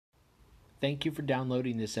Thank you for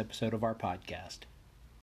downloading this episode of our podcast.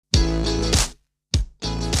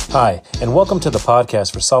 Hi, and welcome to the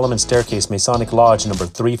podcast for Solomon Staircase Masonic Lodge number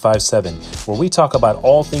 357, where we talk about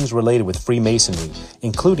all things related with Freemasonry,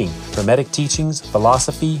 including Hermetic teachings,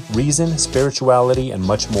 philosophy, reason, spirituality, and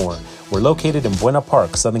much more. We're located in Buena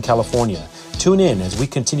Park, Southern California. Tune in as we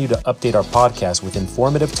continue to update our podcast with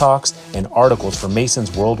informative talks and articles for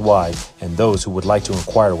Masons worldwide and those who would like to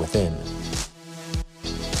inquire within.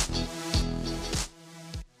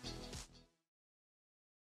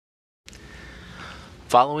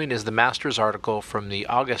 Following is the Master's article from the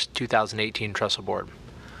August 2018 Trestle Board.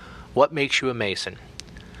 What makes you a Mason?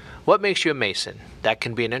 What makes you a Mason? That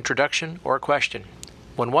can be an introduction or a question.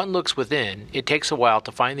 When one looks within, it takes a while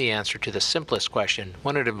to find the answer to the simplest question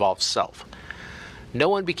when it involves self. No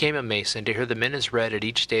one became a Mason to hear the minutes read at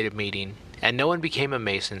each stated meeting, and no one became a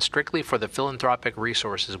Mason strictly for the philanthropic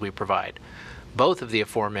resources we provide. Both of the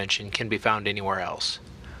aforementioned can be found anywhere else.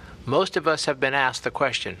 Most of us have been asked the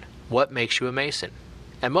question, what makes you a Mason?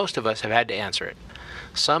 And most of us have had to answer it.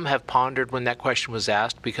 Some have pondered when that question was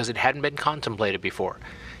asked because it hadn't been contemplated before.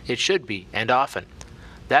 It should be, and often.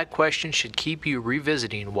 That question should keep you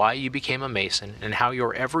revisiting why you became a Mason and how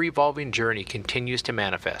your ever-evolving journey continues to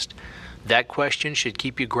manifest. That question should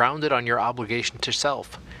keep you grounded on your obligation to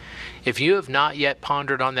self. If you have not yet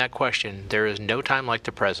pondered on that question, there is no time like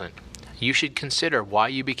the present. You should consider why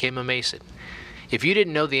you became a Mason. If you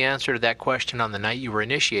didn't know the answer to that question on the night you were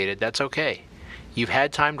initiated, that's okay. You've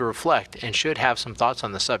had time to reflect and should have some thoughts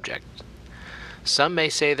on the subject. Some may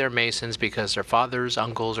say they're Masons because their fathers,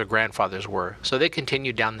 uncles, or grandfathers were, so they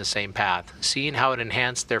continued down the same path, seeing how it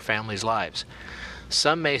enhanced their families' lives.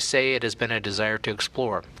 Some may say it has been a desire to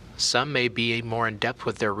explore. Some may be more in depth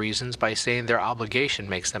with their reasons by saying their obligation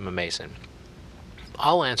makes them a Mason.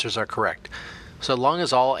 All answers are correct, so long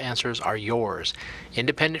as all answers are yours,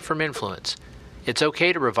 independent from influence. It's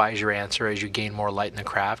okay to revise your answer as you gain more light in the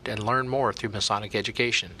craft and learn more through Masonic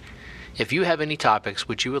education. If you have any topics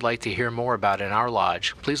which you would like to hear more about in our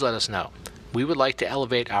lodge, please let us know. We would like to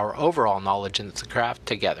elevate our overall knowledge in the craft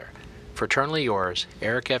together. Fraternally yours,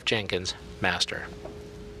 Eric F. Jenkins, Master.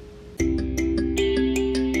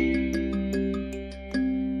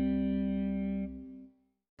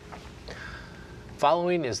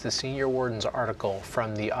 Following is the Senior Warden's article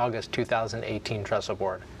from the August 2018 Trestle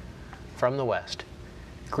Board. From the West.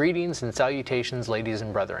 Greetings and salutations, ladies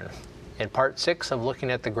and brethren. In Part 6 of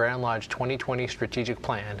looking at the Grand Lodge 2020 Strategic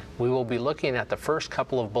Plan, we will be looking at the first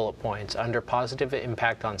couple of bullet points under positive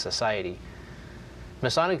impact on society.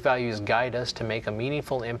 Masonic values guide us to make a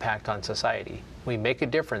meaningful impact on society. We make a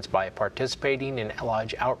difference by participating in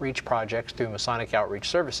Lodge outreach projects through Masonic Outreach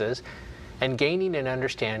Services and gaining an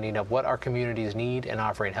understanding of what our communities need and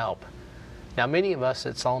offering help. Now, many of us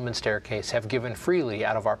at Solomon Staircase have given freely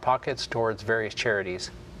out of our pockets towards various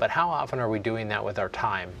charities, but how often are we doing that with our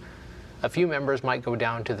time? A few members might go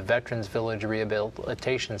down to the Veterans Village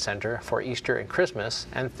Rehabilitation Center for Easter and Christmas,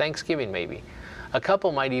 and Thanksgiving maybe. A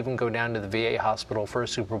couple might even go down to the VA hospital for a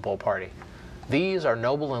Super Bowl party. These are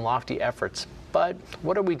noble and lofty efforts, but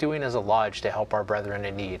what are we doing as a lodge to help our brethren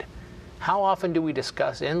in need? How often do we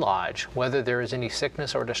discuss in Lodge whether there is any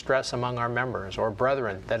sickness or distress among our members or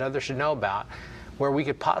brethren that others should know about where we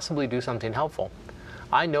could possibly do something helpful?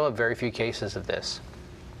 I know of very few cases of this.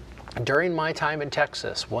 During my time in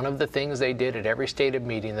Texas, one of the things they did at every stated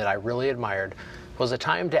meeting that I really admired was a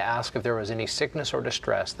time to ask if there was any sickness or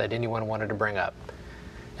distress that anyone wanted to bring up.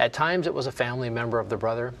 At times it was a family member of the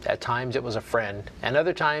brother, at times it was a friend, and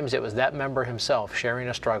other times it was that member himself sharing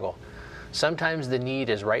a struggle. Sometimes the need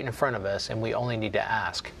is right in front of us and we only need to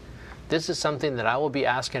ask. This is something that I will be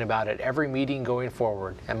asking about at every meeting going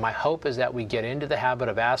forward, and my hope is that we get into the habit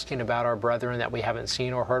of asking about our brethren that we haven't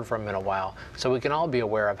seen or heard from in a while, so we can all be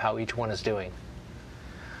aware of how each one is doing.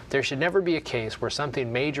 There should never be a case where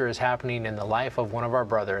something major is happening in the life of one of our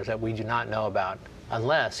brothers that we do not know about,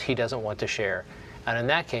 unless he doesn't want to share, and in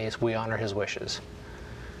that case we honor his wishes.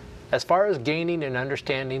 As far as gaining an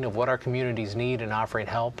understanding of what our communities need and offering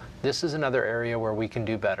help, this is another area where we can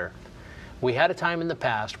do better. We had a time in the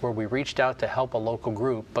past where we reached out to help a local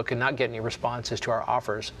group but could not get any responses to our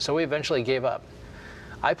offers, so we eventually gave up.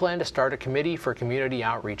 I plan to start a committee for community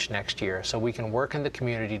outreach next year so we can work in the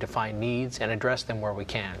community to find needs and address them where we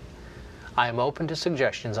can. I am open to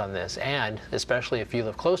suggestions on this and, especially if you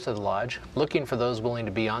live close to the lodge, looking for those willing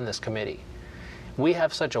to be on this committee. We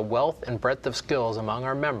have such a wealth and breadth of skills among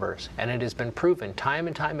our members, and it has been proven time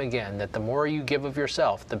and time again that the more you give of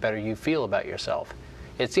yourself, the better you feel about yourself.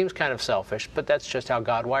 It seems kind of selfish, but that's just how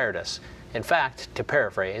God wired us. In fact, to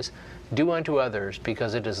paraphrase, do unto others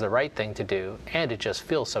because it is the right thing to do, and it just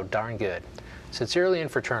feels so darn good. Sincerely and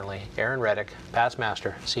fraternally, Aaron Reddick, Past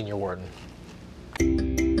Master, Senior Warden.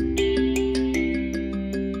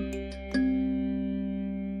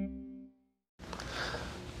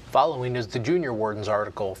 Following is the Junior Warden's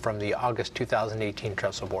article from the August 2018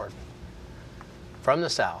 Trestle Board. From the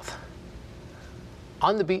South.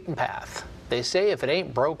 On the beaten path. They say if it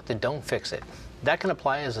ain't broke, then don't fix it. That can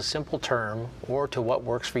apply as a simple term or to what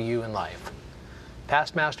works for you in life.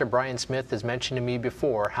 Past Master Brian Smith has mentioned to me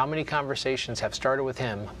before how many conversations have started with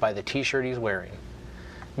him by the t-shirt he's wearing,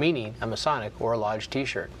 meaning a Masonic or a Lodge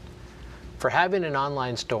t-shirt. For having an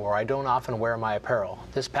online store, I don't often wear my apparel.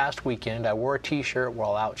 This past weekend, I wore a t-shirt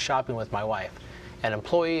while out shopping with my wife. An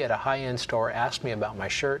employee at a high-end store asked me about my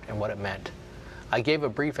shirt and what it meant. I gave a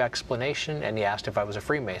brief explanation and he asked if I was a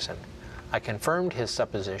Freemason. I confirmed his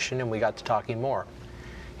supposition and we got to talking more.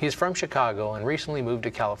 He's from Chicago and recently moved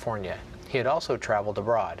to California. He had also traveled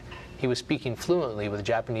abroad. He was speaking fluently with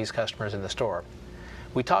Japanese customers in the store.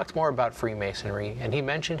 We talked more about Freemasonry, and he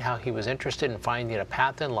mentioned how he was interested in finding a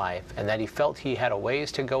path in life and that he felt he had a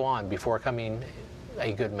ways to go on before becoming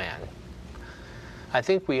a good man. I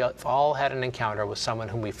think we all had an encounter with someone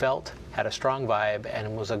whom we felt had a strong vibe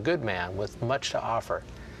and was a good man with much to offer,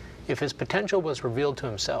 if his potential was revealed to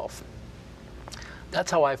himself. That's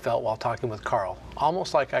how I felt while talking with Carl,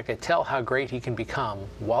 almost like I could tell how great he can become,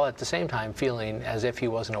 while at the same time feeling as if he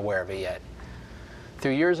wasn't aware of it yet.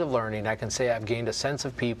 Through years of learning, I can say I've gained a sense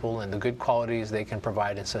of people and the good qualities they can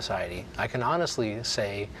provide in society. I can honestly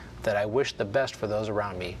say that I wish the best for those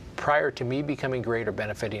around me, prior to me becoming great or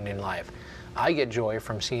benefiting in life. I get joy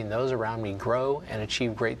from seeing those around me grow and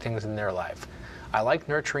achieve great things in their life. I like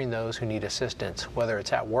nurturing those who need assistance, whether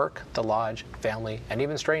it's at work, the lodge, family, and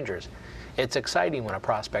even strangers. It's exciting when a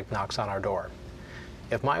prospect knocks on our door.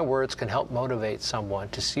 If my words can help motivate someone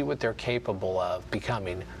to see what they're capable of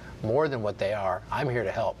becoming, more than what they are, I'm here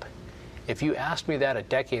to help. If you asked me that a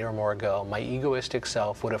decade or more ago, my egoistic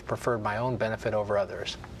self would have preferred my own benefit over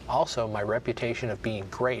others. Also, my reputation of being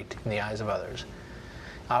great in the eyes of others.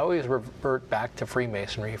 I always revert back to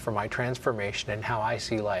Freemasonry for my transformation and how I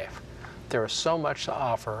see life. There is so much to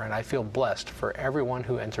offer, and I feel blessed for everyone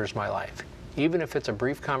who enters my life. Even if it's a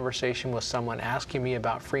brief conversation with someone asking me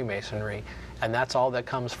about Freemasonry, and that's all that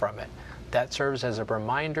comes from it, that serves as a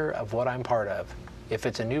reminder of what I'm part of. If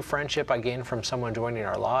it's a new friendship I gain from someone joining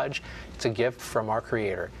our lodge, it's a gift from our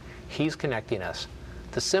Creator. He's connecting us.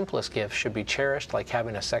 The simplest gift should be cherished like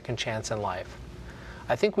having a second chance in life.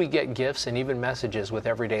 I think we get gifts and even messages with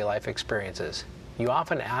everyday life experiences. You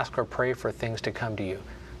often ask or pray for things to come to you.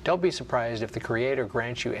 Don't be surprised if the Creator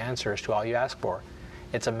grants you answers to all you ask for.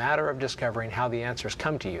 It's a matter of discovering how the answers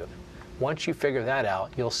come to you. Once you figure that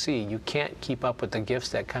out, you'll see you can't keep up with the gifts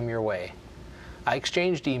that come your way. I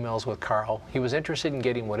exchanged emails with Carl. He was interested in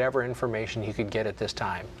getting whatever information he could get at this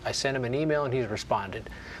time. I sent him an email and he's responded.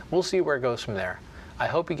 We'll see where it goes from there. I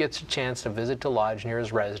hope he gets a chance to visit a lodge near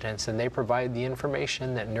his residence and they provide the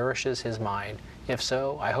information that nourishes his mind. If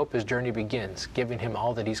so, I hope his journey begins, giving him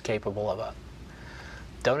all that he's capable of.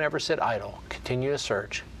 Don't ever sit idle. Continue to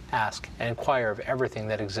search, ask, and inquire of everything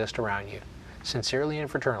that exists around you. Sincerely and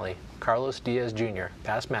fraternally, Carlos Diaz Jr.,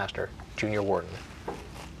 Past Master, Junior Warden.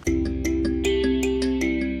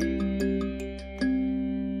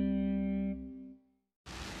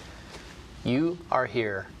 You are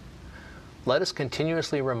here. Let us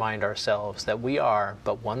continuously remind ourselves that we are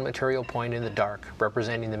but one material point in the dark,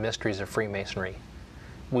 representing the mysteries of Freemasonry.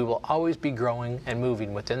 We will always be growing and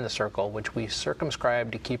moving within the circle which we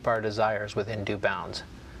circumscribe to keep our desires within due bounds.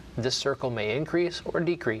 This circle may increase or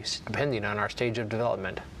decrease depending on our stage of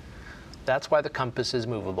development. That's why the compass is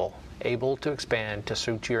movable, able to expand to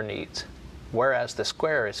suit your needs, whereas the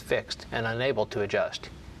square is fixed and unable to adjust.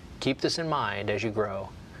 Keep this in mind as you grow.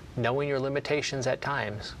 Knowing your limitations at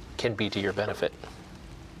times can be to your benefit.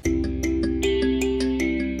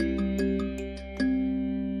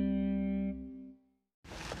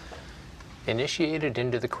 Initiated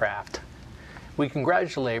into the craft. We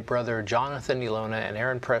congratulate Brother Jonathan Ilona and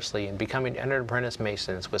Aaron Presley in becoming Entered Apprentice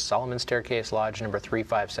Masons with Solomon Staircase Lodge number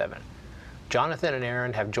 357. Jonathan and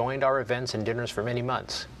Aaron have joined our events and dinners for many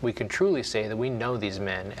months. We can truly say that we know these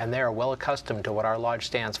men and they are well accustomed to what our lodge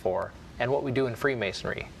stands for and what we do in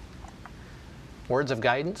Freemasonry. Words of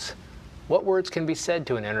guidance? What words can be said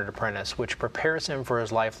to an entered apprentice which prepares him for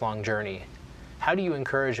his lifelong journey? How do you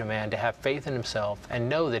encourage a man to have faith in himself and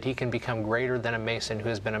know that he can become greater than a Mason who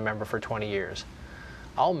has been a member for 20 years?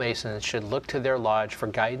 All Masons should look to their lodge for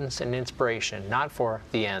guidance and inspiration, not for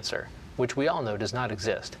the answer, which we all know does not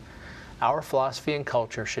exist. Our philosophy and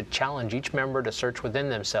culture should challenge each member to search within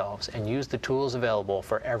themselves and use the tools available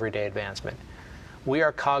for everyday advancement. We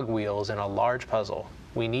are cogwheels in a large puzzle.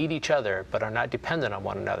 We need each other, but are not dependent on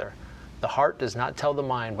one another. The heart does not tell the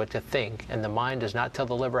mind what to think, and the mind does not tell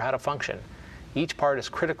the liver how to function. Each part is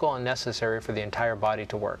critical and necessary for the entire body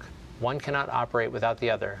to work. One cannot operate without the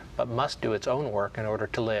other, but must do its own work in order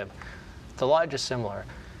to live. The lodge is similar.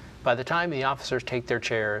 By the time the officers take their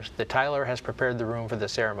chairs, the tiler has prepared the room for the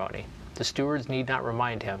ceremony. The stewards need not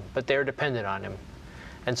remind him, but they are dependent on him.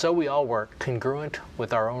 And so we all work congruent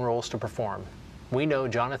with our own roles to perform. We know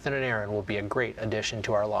Jonathan and Aaron will be a great addition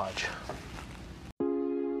to our lodge.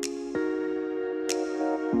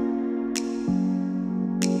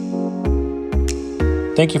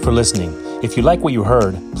 Thank you for listening. If you like what you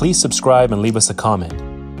heard, please subscribe and leave us a comment.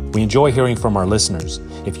 We enjoy hearing from our listeners.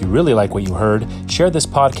 If you really like what you heard, share this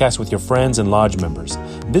podcast with your friends and lodge members.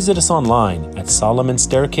 Visit us online at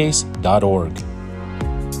solomonstaircase.org.